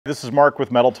This is Mark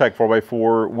with Metal Tech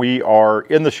 4x4. We are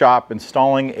in the shop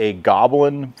installing a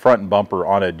Goblin front bumper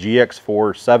on a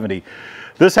GX470.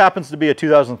 This happens to be a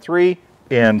 2003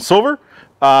 in silver,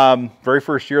 very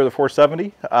first year of the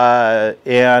 470.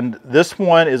 And this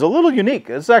one is a little unique.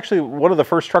 It's actually one of the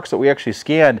first trucks that we actually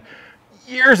scanned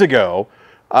years ago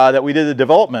that we did the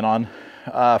development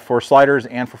on for sliders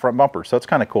and for front bumpers. So it's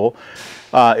kind of cool.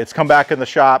 It's come back in the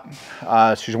shop.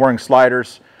 She's wearing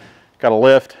sliders, got a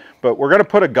lift. But we're going to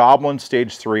put a Goblin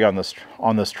Stage 3 on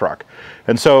this truck.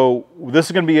 And so this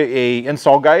is going to be a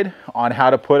install guide on how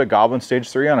to put a Goblin Stage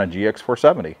 3 on a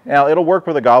GX470. Now it'll work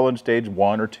with a Goblin Stage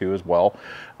 1 or 2 as well.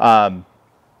 But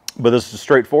this is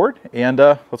straightforward, and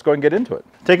let's go ahead and get into it.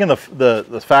 Taking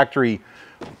the factory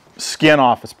skin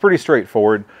off, it's pretty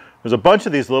straightforward. There's a bunch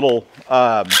of these little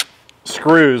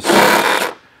screws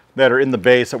that are in the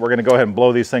base that we're going to go ahead and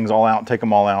blow these things all out, take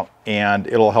them all out, and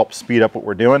it'll help speed up what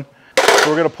we're doing. So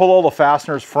we're going to pull all the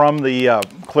fasteners from the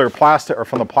clear plastic, or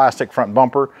from the plastic front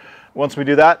bumper. Once we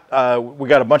do that, we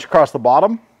got a bunch across the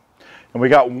bottom, and we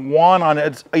got one on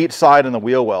each side in the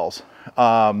wheel wells,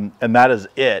 and that is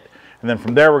it. And then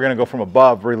from there, we're going to go from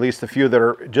above, release the few that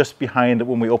are just behind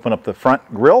when we open up the front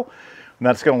grille, and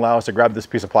that's going to allow us to grab this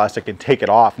piece of plastic and take it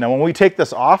off. Now, when we take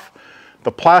this off,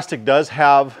 the plastic does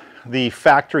have the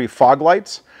factory fog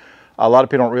lights. A lot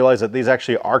of people don't realize that these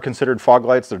actually are considered fog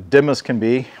lights. They're dim as can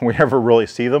be. We never really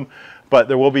see them, but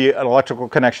there will be an electrical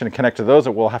connection to connect to those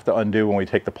that we'll have to undo when we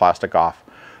take the plastic off.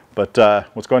 But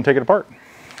let's go and take it apart.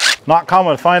 Not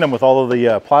common to find them with all of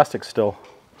the plastic still.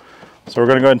 So we're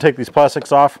going to go ahead and take these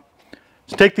plastics off.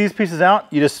 To take these pieces out,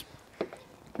 you just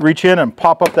reach in and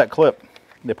pop up that clip.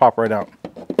 They pop right out.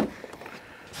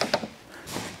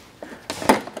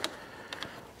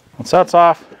 Once that's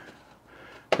off,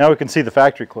 now we can see the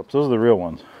factory clips. Those are the real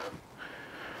ones.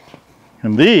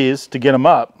 And these, to get them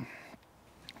up,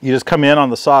 you just come in on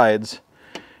the sides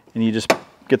and you just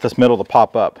get this middle to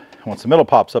pop up. And once the middle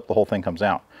pops up, the whole thing comes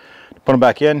out. To put them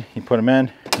back in, you put them in,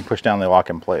 you push down, they lock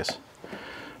in place.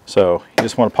 So you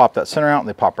just want to pop that center out and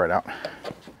they pop right out.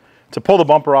 To pull the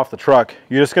bumper off the truck,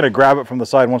 you're just going to grab it from the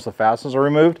side once the fasteners are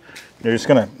removed. You're just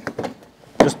going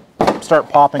to start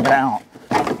popping it out,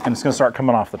 and it's going to start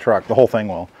coming off the truck. The whole thing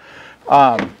will.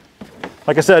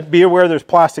 Like I said, be aware there's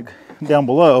plastic down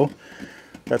below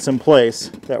that's in place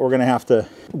that we're going to have to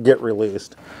get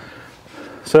released.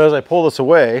 So as I pull this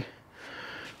away,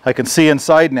 I can see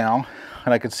inside now,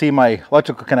 and I can see my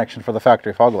electrical connection for the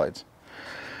factory fog lights.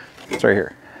 It's right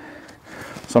here.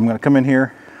 So I'm going to come in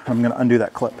here, I'm going to undo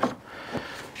that clip.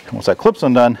 And once that clip's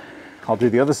undone, I'll do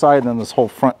the other side, and then this whole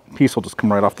front piece will just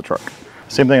come right off the truck.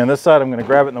 Same thing on this side. I'm going to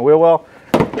grab it in the wheel well,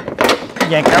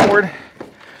 yank outward.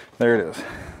 There it is.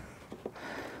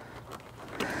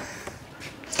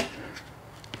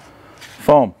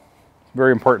 Foam,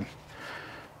 very important.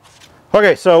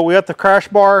 Okay, so we got the crash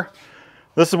bar.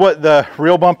 This is what the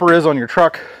real bumper is on your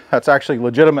truck. That's actually a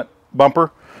legitimate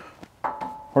bumper.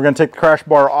 We're going to take the crash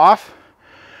bar off,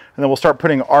 and then we'll start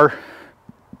putting our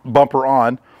bumper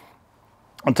on.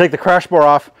 And take the crash bar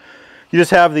off. You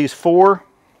just have these 4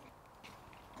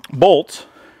 bolts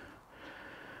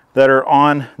that are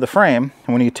on the frame,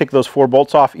 and when you take those 4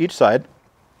 bolts off each side,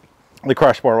 the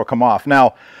crash bar will come off.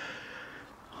 Now,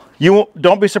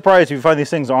 don't be surprised if you find these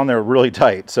things on there really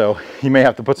tight, so you may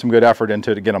have to put some good effort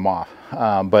into it to get them off.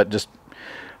 But just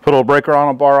put a little breaker on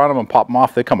a bar on them and pop them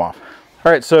off, they come off.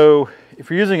 All right, so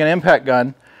if you're using an impact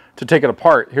gun to take it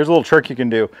apart, here's a little trick you can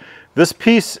do. This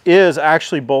piece is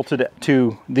actually bolted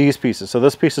to these pieces. So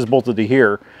this piece is bolted to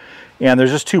here, and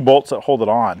there's just 2 bolts that hold it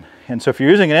on. And so if you're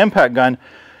using an impact gun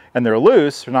and they're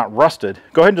loose, they're not rusted,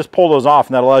 go ahead and just pull those off,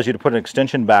 and that allows you to put an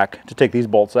extension back to take these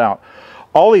bolts out.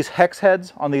 All these hex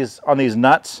heads on these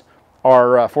nuts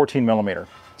are 14 millimeter.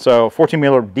 So 14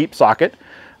 millimeter deep socket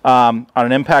on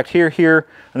an impact here,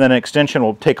 and then an extension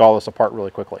will take all this apart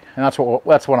really quickly. And that's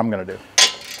what I'm going to do.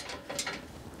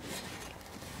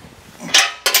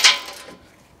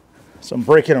 So I'm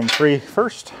breaking them free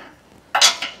first.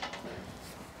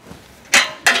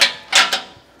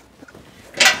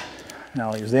 Now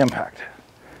I'll use the impact.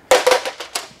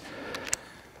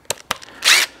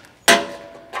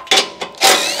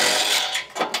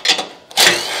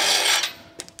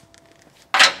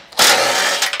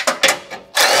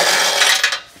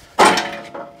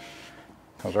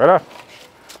 Comes right off.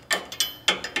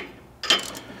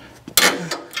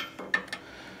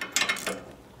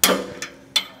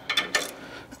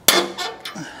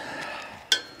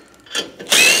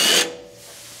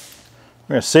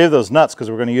 We're going to save those nuts because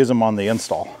we're going to use them on the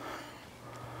install.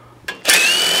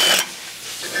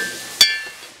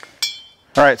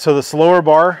 All right, so this lower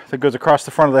bar that goes across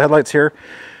the front of the headlights here,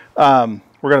 we're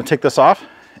going to take this off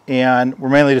and we're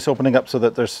mainly just opening up so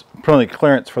that there's plenty of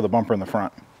clearance for the bumper in the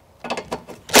front.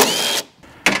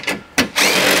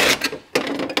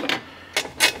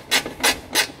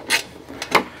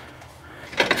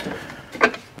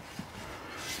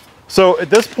 So at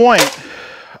this point,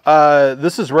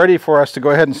 this is ready for us to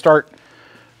go ahead and start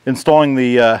installing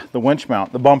the winch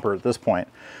mount, the bumper at this point.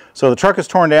 So the truck is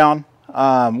torn down,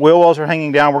 wheel wells are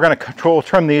hanging down. We're going to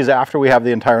trim these after we have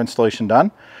the entire installation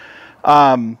done.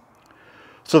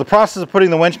 So the process of putting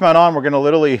the winch mount on, we're going to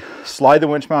literally slide the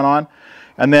winch mount on,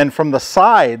 and then from the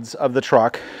sides of the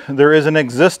truck, there is an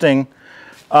existing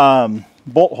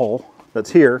bolt hole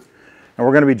that's here, and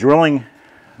we're going to be drilling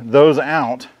those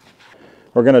out.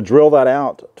 We're going to drill that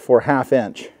out for 1/2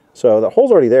 inch. So the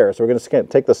hole's already there, so we're going to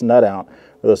take this nut out,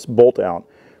 or this bolt out.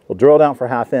 We'll drill it out for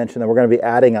 1/2 inch, and then we're going to be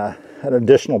adding an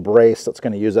additional brace that's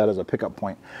going to use that as a pickup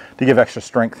point to give extra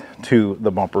strength to the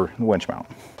bumper winch mount.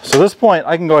 So at this point,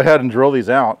 I can go ahead and drill these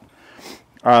out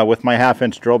with my 1/2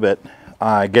 inch drill bit,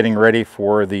 getting ready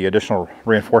for the additional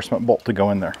reinforcement bolt to go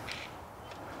in there.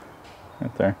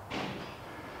 Right there.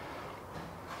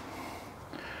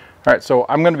 All right, so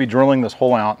I'm going to be drilling this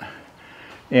hole out,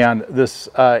 and this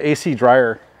AC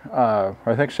dryer, I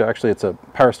think actually it's a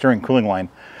power steering cooling line,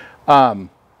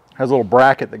 has a little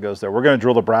bracket that goes there. We're going to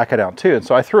drill the bracket out too, and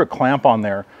so I threw a clamp on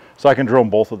there so I can drill them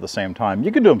both at the same time.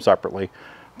 You can do them separately,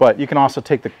 but you can also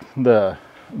take the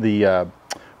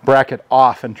bracket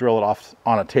off and drill it off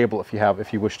on a table if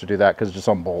you wish to do that, because it's just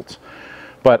on bolts.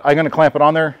 But I'm going to clamp it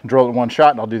on there, drill it in one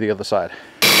shot, and I'll do the other side.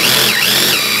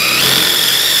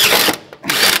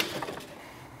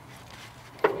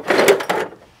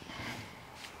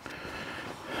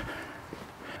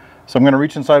 So I'm going to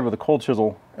reach inside with a cold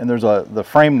chisel, and there's the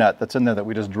frame nut that's in there that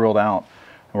we just drilled out,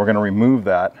 and we're going to remove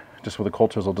that just with a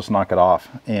cold chisel, just knock it off,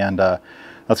 and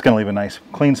that's going to leave a nice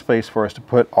clean space for us to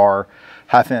put our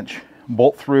 1/2 inch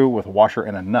bolt through with a washer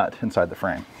and a nut inside the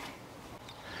frame.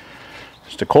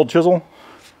 Just a cold chisel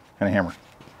and a hammer.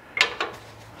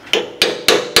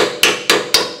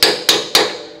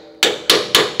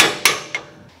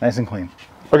 Nice and clean.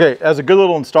 Okay, as a good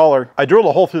little installer, I drilled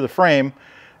a hole through the frame.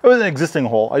 It was an existing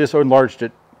hole. I just enlarged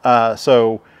it. But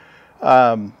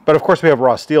of course we have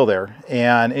raw steel there.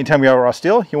 And anytime you have raw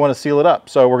steel, you want to seal it up.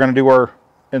 So we're going to do our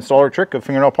installer trick of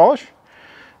fingernail polish.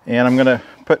 And I'm going to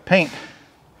put paint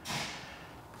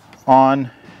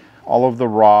on all of the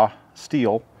raw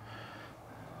steel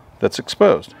that's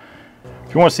exposed.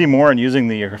 If you want to see more on using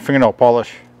the fingernail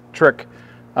polish trick,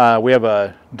 we have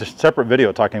a separate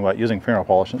video talking about using fingernail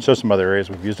polish, and show some other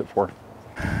areas we've used it for.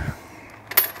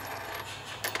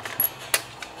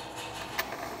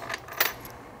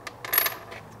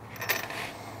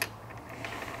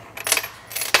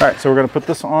 All right, so we're going to put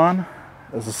this on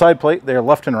as a side plate. They're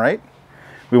left and right.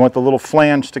 We want the little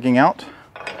flange sticking out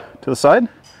to the side.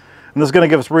 And this is going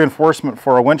to give us reinforcement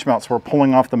for our winch mount, so we're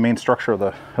pulling off the main structure of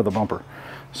the bumper.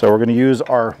 So we're going to use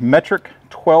our metric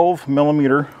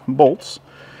 12mm bolts,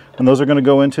 and those are going to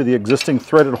go into the existing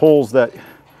threaded holes that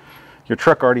your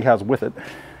truck already has with it.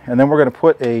 And then we're going to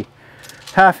put a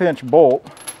 1/2 inch bolt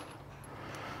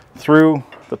through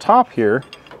the top here,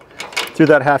 through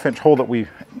that 1/2 inch hole that we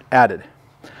added.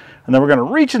 And then we're going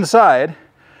to reach inside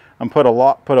and put a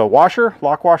washer,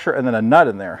 lock washer, and then a nut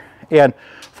in there. And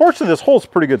fortunately, this hole's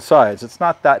pretty good size. It's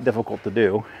not that difficult to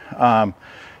do. You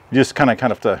just kind of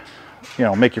have to,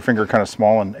 make your finger kind of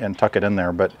small and tuck it in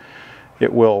there. But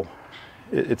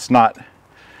it's not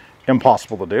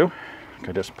impossible to do.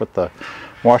 I just put the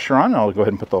washer on. I'll go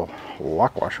ahead and put the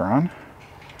lock washer on.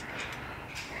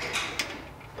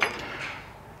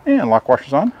 And lock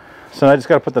washer's on. So now I just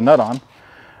got to put the nut on.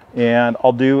 And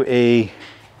I'll do a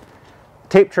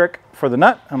tape trick for the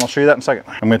nut, and I'll show you that in a second.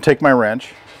 I'm going to take my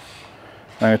wrench,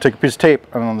 I'm going to take a piece of tape,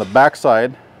 and on the back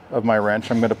side of my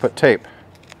wrench I'm going to put tape.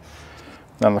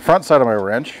 Then on the front side of my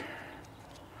wrench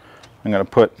I'm going to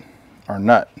put our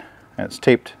nut, and it's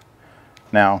taped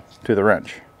now to the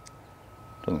wrench.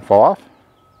 Doesn't fall off,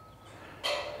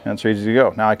 and it's easy to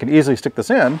go. Now I can easily stick this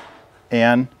in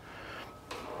and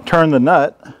turn the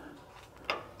nut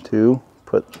to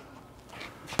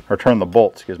turn the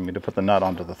bolt, to put the nut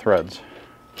onto the threads.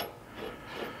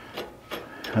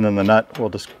 And then the nut will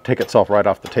just take itself right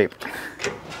off the tape.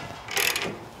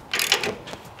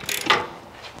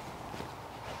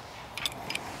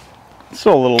 It's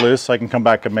still a little loose, so I can come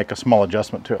back and make a small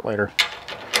adjustment to it later.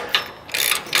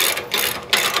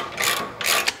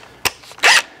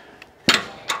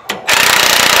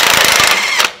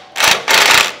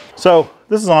 So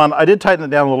this is on. I did tighten it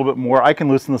down a little bit more. I can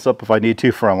loosen this up if I need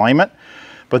to for alignment,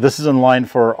 but this is in line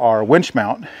for our winch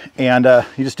mount, and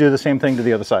you just do the same thing to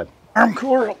the other side. Arm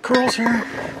curls here.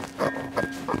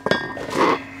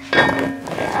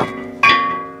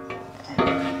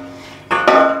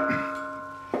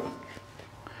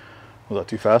 Was that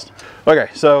too fast? Okay,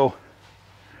 so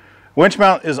winch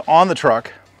mount is on the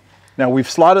truck. Now we've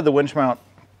slotted the winch mount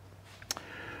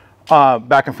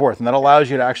back and forth, and that allows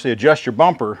you to actually adjust your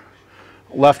bumper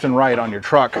left and right on your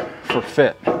truck for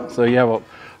fit. So you have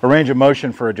a range of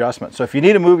motion for adjustment. So if you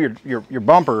need to move your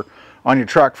bumper on your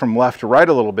truck from left to right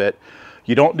a little bit,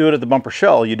 you don't do it at the bumper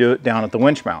shell, you do it down at the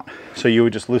winch mount. So you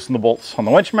would just loosen the bolts on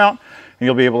the winch mount, and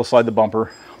you'll be able to slide the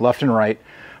bumper left and right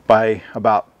by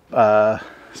about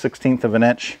 1/16 of an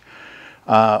inch,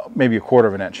 maybe 1/4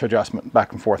 of an inch adjustment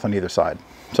back and forth on either side.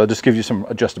 So it just gives you some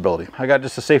adjustability. I got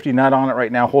just a safety nut on it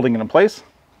right now holding it in place.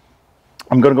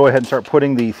 I'm going to go ahead and start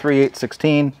putting the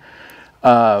 3/8/16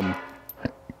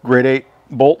 grade 8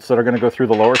 bolts that are going to go through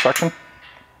the lower section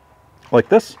like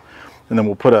this, and then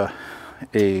we'll put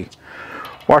a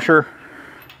washer,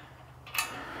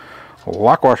 a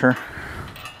lock washer,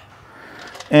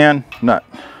 and nut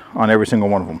on every single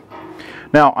one of them.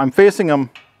 Now I'm facing them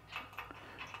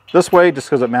this way just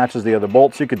because it matches the other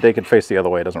bolts. They could face the other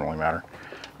way, it doesn't really matter.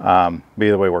 But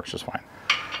either way works just fine.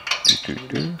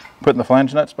 Putting the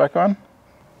flange nuts back on.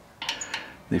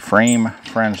 The frame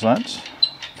flange nuts,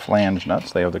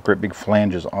 they have the great big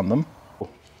flanges on them.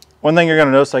 One thing you're going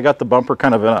to notice, I got the bumper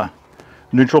kind of in a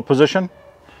neutral position,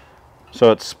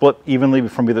 so it's split evenly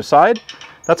from either side.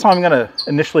 That's how I'm going to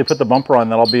initially put the bumper on,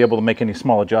 that I'll be able to make any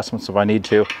small adjustments if I need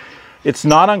to. It's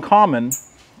not uncommon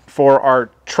for our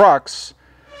trucks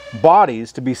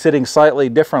bodies to be sitting slightly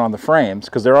different on the frames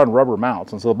because they're on rubber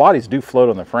mounts, and so the bodies do float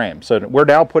on the frame. So we're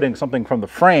now putting something from the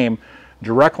frame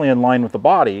directly in line with the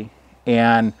body,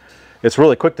 and it's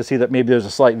really quick to see that maybe there's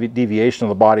a slight deviation of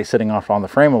the body sitting off on the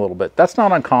frame a little bit. That's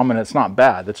not uncommon, it's not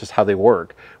bad, that's just how they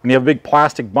work. When you have a big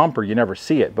plastic bumper, you never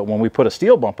see it, but when we put a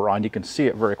steel bumper on, you can see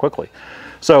it very quickly.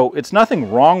 So it's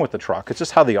nothing wrong with the truck, it's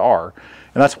just how they are,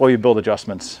 and that's why you build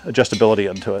adjustability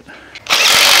into it.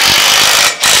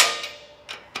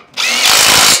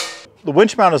 The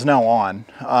winch mount is now on.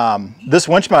 This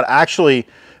winch mount actually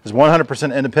is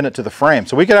 100% independent to the frame.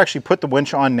 So we could actually put the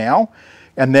winch on now,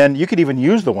 and then you could even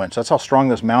use the winch. That's how strong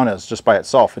this mount is just by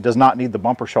itself. It does not need the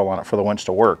bumper shell on it for the winch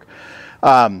to work.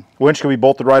 Winch can be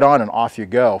bolted right on and off you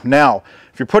go. Now,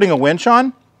 if you're putting a winch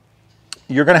on,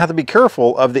 you're gonna have to be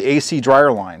careful of the AC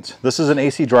dryer lines. This is an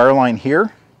AC dryer line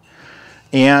here,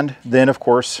 and then of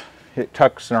course, it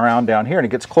tucks around down here and it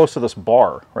gets close to this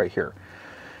bar right here.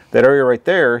 That area right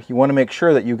there, you want to make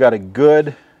sure that you've got a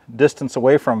good distance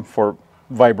away for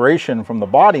vibration from the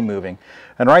body moving.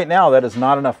 And right now that is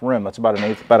not enough room. That's about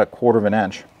 1/8, about 1/4 of an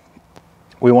inch.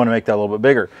 We want to make that a little bit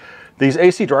bigger. These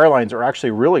AC dryer lines are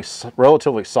actually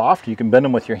relatively soft. You can bend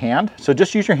them with your hand. So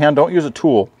just use your hand, don't use a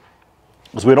tool,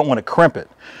 because we don't want to crimp it.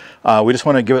 We just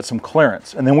want to give it some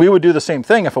clearance. And then we would do the same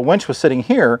thing if a winch was sitting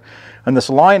here and this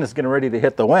line is getting ready to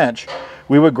hit the winch.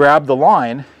 We would grab the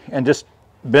line and just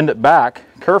bend it back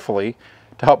carefully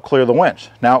to help clear the winch.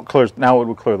 Now it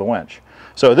would clear the winch.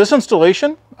 So this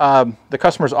installation, the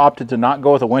customers opted to not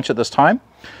go with a winch at this time.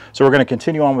 So we're going to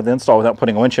continue on with the install without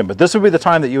putting a winch in. But this would be the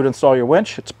time that you would install your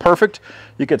winch. It's perfect.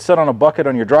 You could sit on a bucket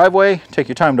on your driveway, take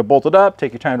your time to bolt it up,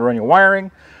 take your time to run your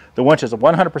wiring. The winch is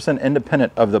 100%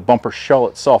 independent of the bumper shell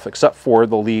itself, except for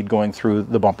the lead going through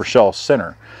the bumper shell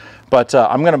center. But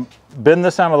I'm going to bend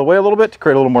this out of the way a little bit to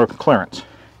create a little more clearance.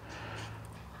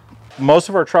 Most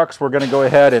of our trucks, we're going to go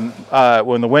ahead and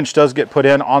when the winch does get put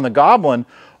in on the Goblin,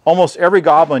 almost every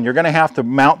Goblin, you're going to have to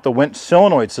mount the winch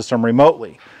solenoid system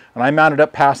remotely. And I mount it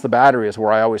up past the battery is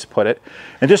where I always put it.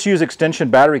 And just use extension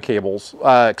battery cables,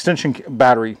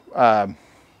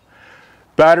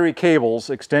 battery cables,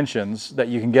 extensions that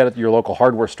you can get at your local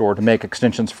hardware store to make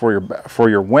extensions for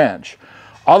your winch.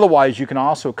 Otherwise, you can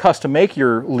also custom make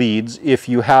your leads if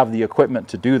you have the equipment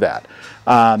to do that.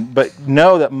 But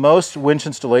know that most winch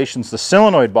installations, the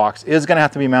solenoid box is going to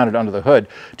have to be mounted under the hood,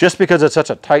 just because it's such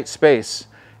a tight space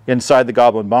inside the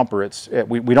Goblin bumper.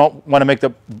 We don't want to make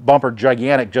the bumper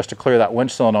gigantic just to clear that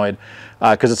winch solenoid,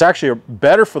 because it's actually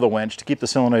better for the winch to keep the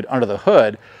solenoid under the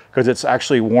hood, because it's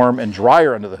actually warm and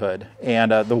drier under the hood.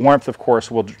 And the warmth, of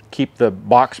course, will keep the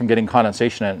box from getting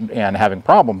condensation and having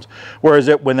problems. Whereas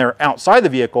when they're outside the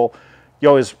vehicle, you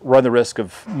always run the risk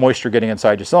of moisture getting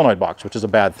inside your solenoid box, which is a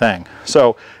bad thing.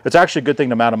 So it's actually a good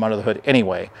thing to mount them under the hood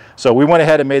anyway. So we went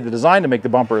ahead and made the design to make the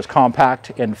bumper as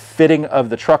compact and fitting of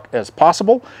the truck as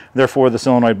possible. Therefore, the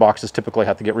solenoid boxes typically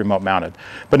have to get remote mounted.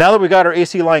 But now that we got our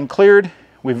AC line cleared,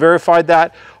 we verified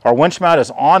that our winch mount is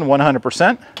on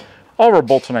 100%. All of our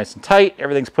bolts are nice and tight.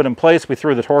 Everything's put in place. We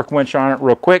threw the torque winch on it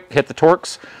real quick, hit the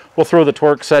torques. We'll throw the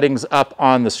torque settings up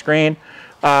on the screen.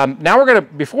 Now we're gonna,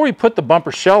 before we put the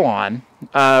bumper shell on,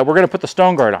 we're gonna put the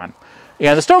stone guard on.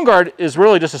 And the stone guard is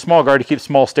really just a small guard to keep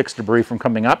small sticks debris from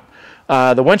coming up.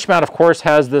 The winch mount, of course,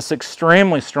 has this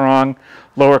extremely strong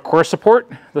lower core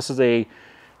support. This is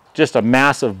just a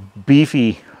massive,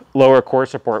 beefy lower core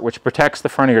support, which protects the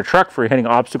front of your truck for hitting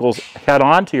obstacles head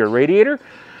on to your radiator.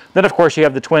 Then, of course, you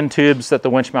have the twin tubes that the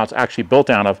winch mount's actually built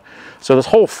out of. So this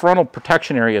whole frontal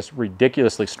protection area is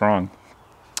ridiculously strong.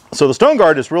 So the stone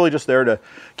guard is really just there to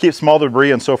keep small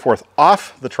debris and so forth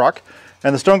off the truck.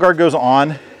 And the stone guard goes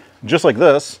on just like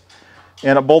this,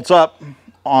 and it bolts up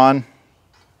on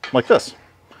like this.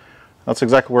 That's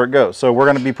exactly where it goes. So we're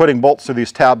going to be putting bolts through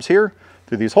these tabs here,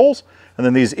 through these holes, and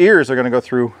then these ears are going to go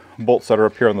through bolts that are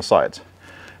up here on the sides.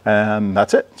 And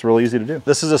that's it. It's really easy to do.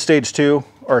 This is a stage 2,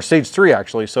 or stage 3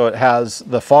 actually, so it has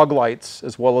the fog lights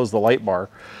as well as the light bar.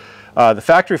 The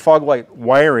factory fog light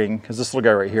wiring is this little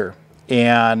guy right here.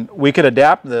 And we could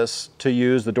adapt this to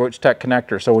use the Deutsch Tech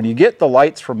connector. So when you get the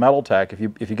lights from Metal Tech, if you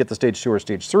get the stage 2 or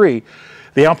stage 3,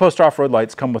 the Outpost off-road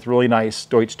lights come with really nice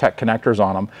Deutsch Tech connectors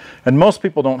on them. And most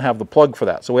people don't have the plug for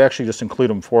that. So we actually just include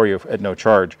them for you at no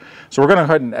charge. So we're going to go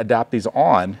ahead and adapt these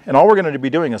on. And all we're going to be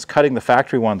doing is cutting the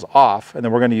factory ones off. And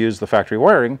then we're going to use the factory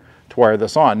wiring to wire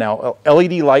this on. Now,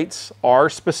 LED lights are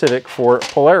specific for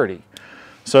polarity.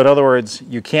 So in other words,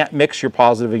 you can't mix your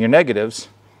positive and your negatives.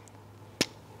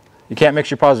 You can't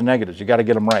mix your positives and negatives. You got to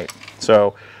get them right.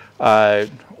 So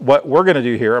what we're going to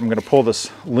do here, I'm going to pull this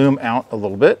loom out a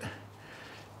little bit.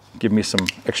 Give me some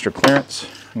extra clearance.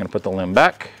 I'm going to put the loom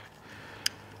back.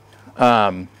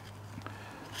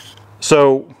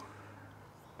 So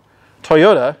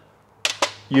Toyota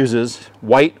uses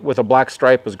white with a black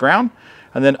stripe as ground,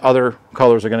 and then other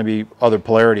colors are going to be other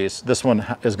polarities. This one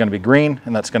is going to be green,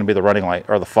 and that's going to be the running light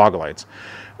or the fog lights.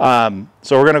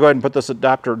 So we're going to go ahead and put this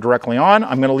adapter directly on.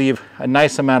 I'm going to leave a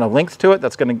nice amount of length to it.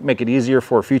 That's going to make it easier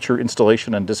for future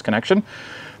installation and disconnection.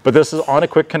 But this is on a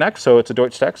quick connect, so it's a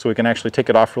Deutsch Tech, so we can actually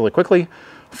take it off really quickly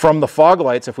from the fog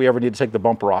lights if we ever need to take the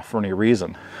bumper off for any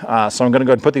reason. So I'm going to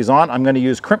go ahead and put these on. I'm going to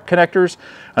use crimp connectors,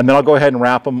 and then I'll go ahead and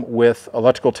wrap them with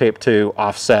electrical tape to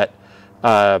offset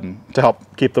to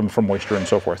help keep them from moisture and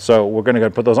so forth. So we're going to go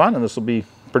ahead and put those on, and this will be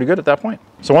pretty good at that point.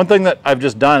 So one thing that I've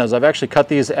just done is I've actually cut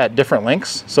these at different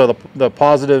lengths. So the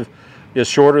positive is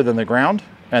shorter than the ground,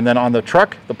 and then on the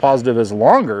truck, the positive is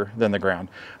longer than the ground.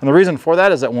 And the reason for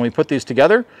that is that when we put these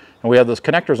together, and we have those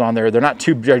connectors on there, they're not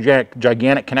two gigantic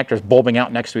connectors bulbing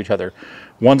out next to each other.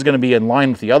 One's going to be in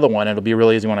line with the other one, and it'll be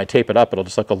really easy when I tape it up. It'll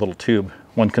just look like a little tube,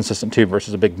 one consistent tube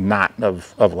versus a big knot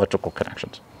of electrical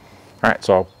connections. All right,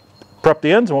 so I'll prep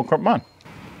the ends and we'll crimp them on.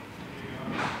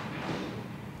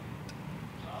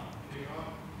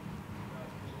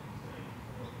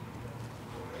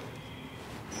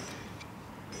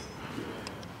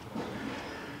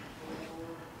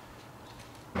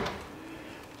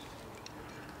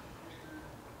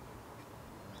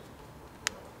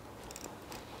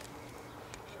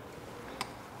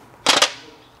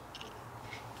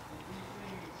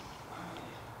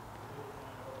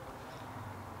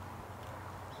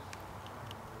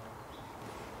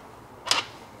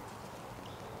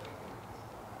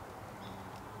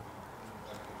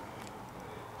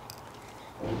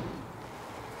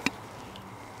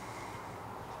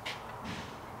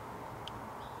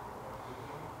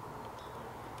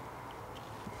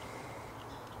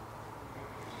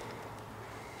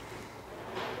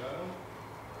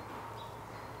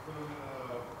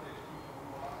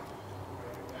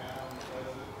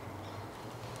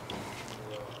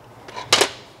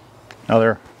 Now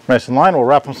they're nice in line, we'll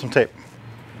wrap them with some tape.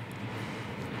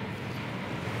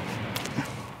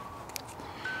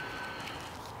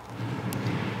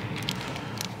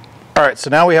 All right, so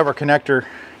now we have our connector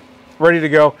ready to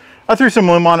go. I threw some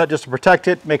loom on it just to protect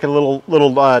it, make it a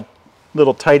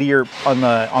little tidier on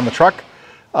the truck.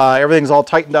 Everything's all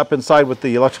tightened up inside with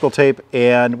the electrical tape,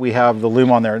 and we have the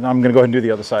loom on there. And I'm going to go ahead and do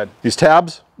the other side. These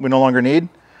tabs we no longer need.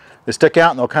 They stick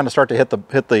out and they'll kind of start to hit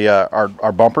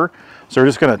our bumper. So we're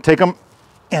just going to take them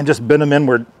and just bend them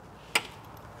inward,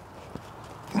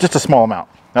 just a small amount.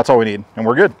 That's all we need, and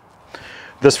we're good.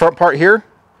 This front part here,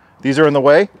 these are in the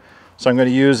way, so I'm going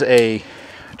to use a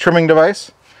trimming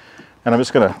device, and I'm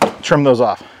just going to trim those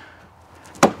off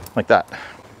like that.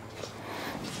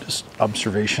 Just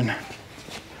observation.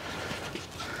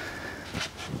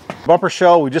 Bumper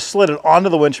shell, we just slid it onto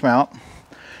the winch mount.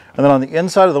 And then on the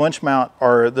inside of the winch mount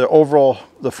are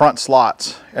the front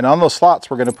slots. And on those slots,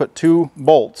 we're going to put 2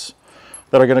 bolts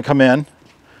that are going to come in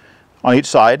on each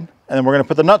side. And then we're going to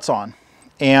put the nuts on.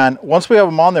 And once we have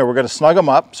them on there, we're going to snug them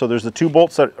up. So there's the 2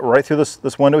 bolts that are right through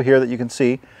this window here that you can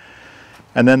see.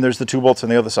 And then there's the 2 bolts on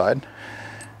the other side.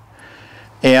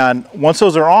 And once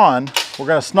those are on, we're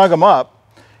going to snug them up.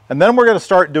 And then we're going to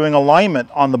start doing alignment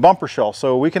on the bumper shell.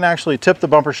 So we can actually tip the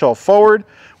bumper shell forward.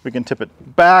 We can tip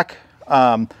it back.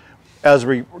 As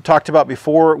we talked about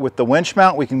before with the winch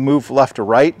mount, we can move left to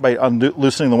right by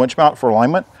loosening the winch mount for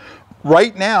alignment.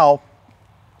 Right now,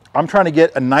 I'm trying to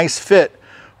get a nice fit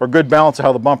or good balance of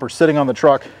how the bumper's sitting on the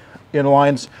truck in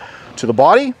lines to the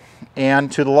body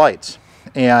and to the lights.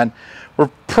 And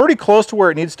we're pretty close to where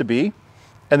it needs to be.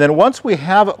 And then once we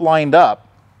have it lined up,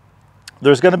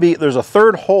 there's a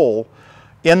third hole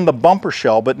in the bumper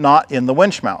shell, but not in the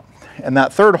winch mount. And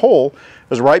that third hole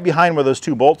is right behind where those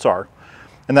two bolts are.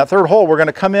 And that third hole, we're going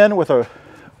to come in with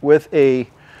a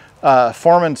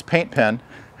Foreman's paint pen,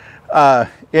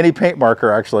 any paint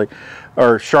marker actually,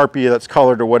 or Sharpie that's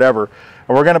colored or whatever.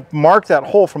 And we're going to mark that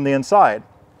hole from the inside.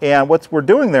 And what we're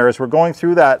doing there is we're going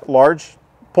through that large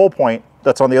pull point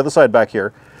that's on the other side back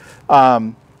here.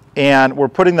 And we're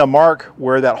putting the mark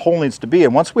where that hole needs to be.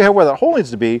 And once we have where that hole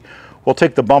needs to be, we'll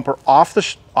take the bumper off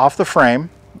the frame,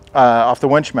 off the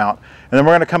winch mount, and then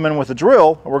we're going to come in with a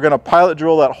drill, and we're going to pilot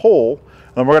drill that hole,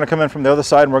 and then we're going to come in from the other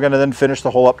side, and we're going to then finish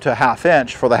the hole up to 1/2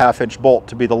 inch for the 1/2 inch bolt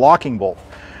to be the locking bolt.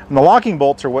 And the locking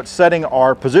bolts are what's setting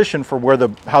our position for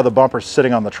how the bumper's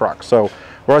sitting on the truck. So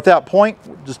we're at that point,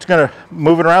 just going to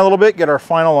move it around a little bit, get our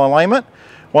final alignment.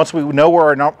 Once we know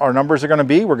where our numbers are going to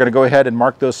be, we're going to go ahead and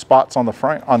mark those spots on the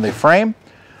frame,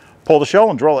 pull the shell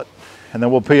and drill it. And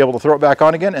then we'll be able to throw it back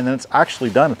on again, and then it's actually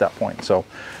done at that point. So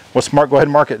let's go ahead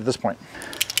and mark it at this point.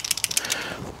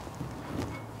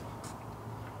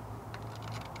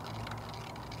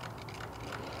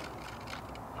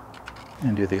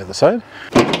 And do the other side.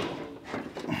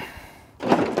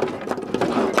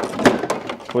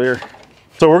 Clear.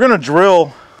 So we're going to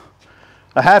drill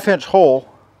a 1/2 inch hole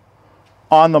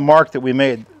on the mark that we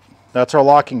made. That's our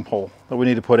locking hole that we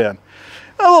need to put in.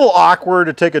 A little awkward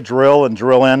to take a drill and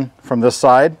drill in from this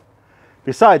side.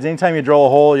 Besides, anytime you drill a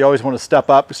hole, you always want to step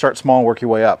up, start small and work your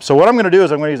way up. So what I'm going to do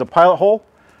is I'm going to use a pilot hole.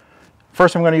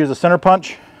 First I'm going to use a center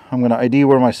punch. I'm going to ID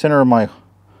where my center of my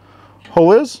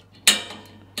hole is.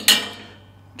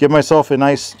 Give myself a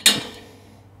nice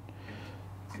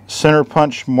center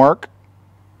punch mark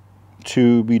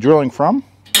to be drilling from.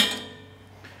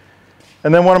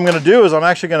 And then what I'm going to do is I'm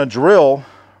actually going to drill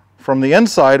from the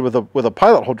inside with a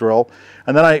pilot hole drill,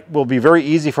 and then it will be very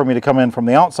easy for me to come in from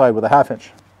the outside with a 1/2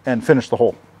 inch and finish the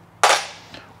hole,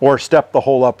 or step the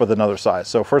hole up with another size.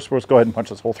 So first let's go ahead and punch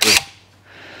this hole through.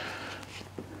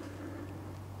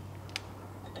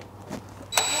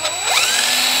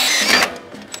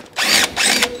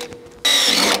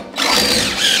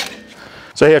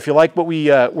 So hey, if you like what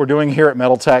we're doing here at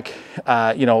Metal Tech,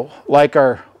 you know, like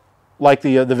the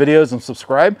videos and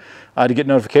subscribe to get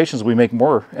notifications. We make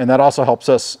more, and that also helps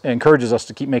us, encourages us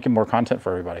to keep making more content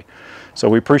for everybody. So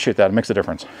we appreciate that. It makes a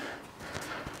difference.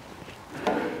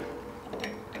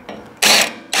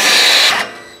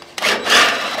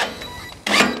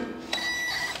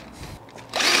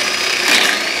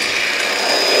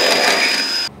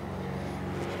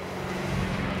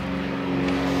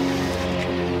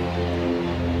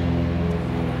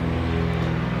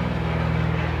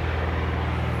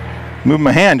 Move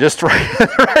my hand just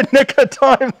right nick of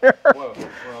time there. Whoa,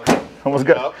 well, almost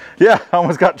got, yeah,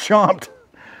 almost got chomped.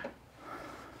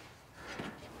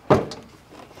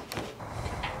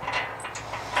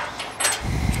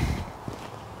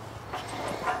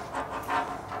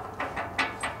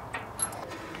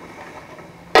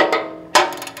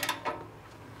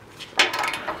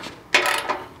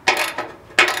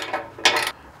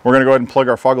 We're going to go ahead and plug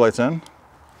our fog lights in.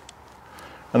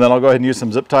 And then I'll go ahead and use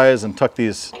some zip ties and tuck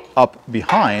these up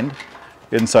behind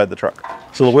inside the truck.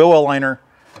 So the wheel well liner,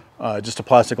 just a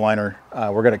plastic liner,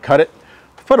 we're going to cut it.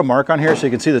 Put a mark on here so you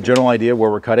can see the general idea of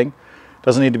where we're cutting.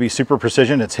 Doesn't need to be super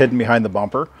precision, it's hidden behind the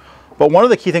bumper. But one of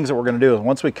the key things that we're going to do is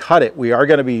once we cut it, we are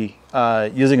going to be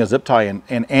using a zip tie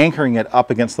and anchoring it up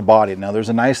against the body. Now there's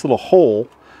a nice little hole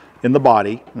in the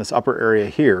body, in this upper area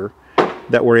here,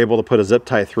 that we're able to put a zip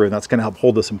tie through, and that's going to help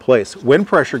hold this in place. Wind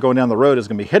pressure going down the road is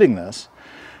going to be hitting this.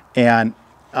 And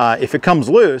if it comes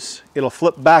loose, it'll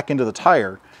flip back into the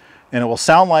tire, and it will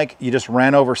sound like you just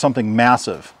ran over something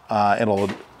massive. It'll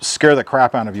scare the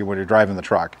crap out of you when you're driving the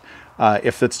truck.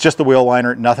 If it's just the wheel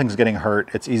liner, nothing's getting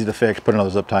hurt. It's easy to fix. Put another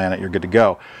zip tie on it, you're good to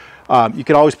go. You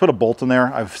could always put a bolt in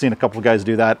there. I've seen a couple of guys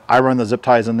do that. I run the zip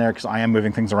ties in there because I am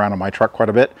moving things around on my truck quite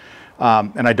a bit.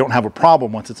 And I don't have a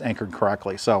problem once it's anchored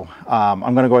correctly. So I'm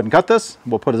going to go ahead and cut this.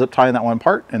 We'll put a zip tie in that one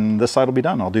part, and this side will be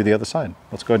done. I'll do the other side.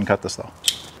 Let's go ahead and cut this though.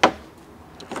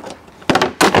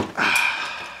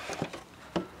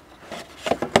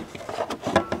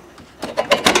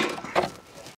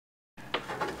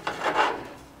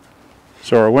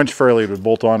 So our winch fair lead would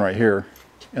bolt on right here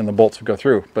and the bolts would go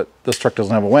through, but this truck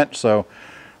doesn't have a winch, so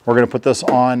we're going to put this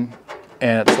on,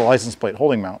 and it's the license plate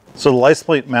holding mount. So the license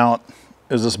plate mount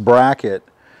is this bracket,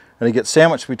 and it gets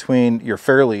sandwiched between your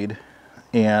fair lead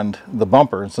and the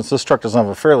bumper. And since this truck doesn't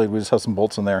have a fair lead, we just have some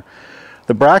bolts in there.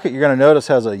 The bracket, you're going to notice,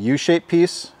 has a U-shaped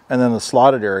piece and then the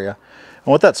slotted area.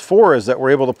 And what that's for is that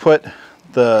we're able to put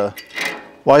the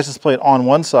license plate on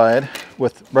one side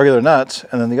with regular nuts,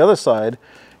 and then the other side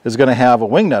is going to have a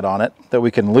wing nut on it that we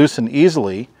can loosen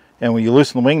easily. And when you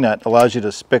loosen the wing nut, it allows you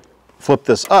to flip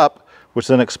this up, which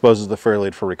then exposes the fair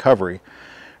lead for recovery.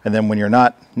 And then when you're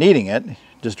not needing it,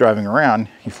 just driving around,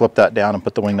 you flip that down and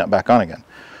put the wing nut back on again.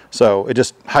 So it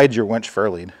just hides your winch fair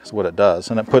lead, is what it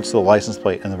does, and it puts the license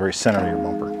plate in the very center of your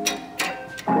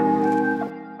bumper.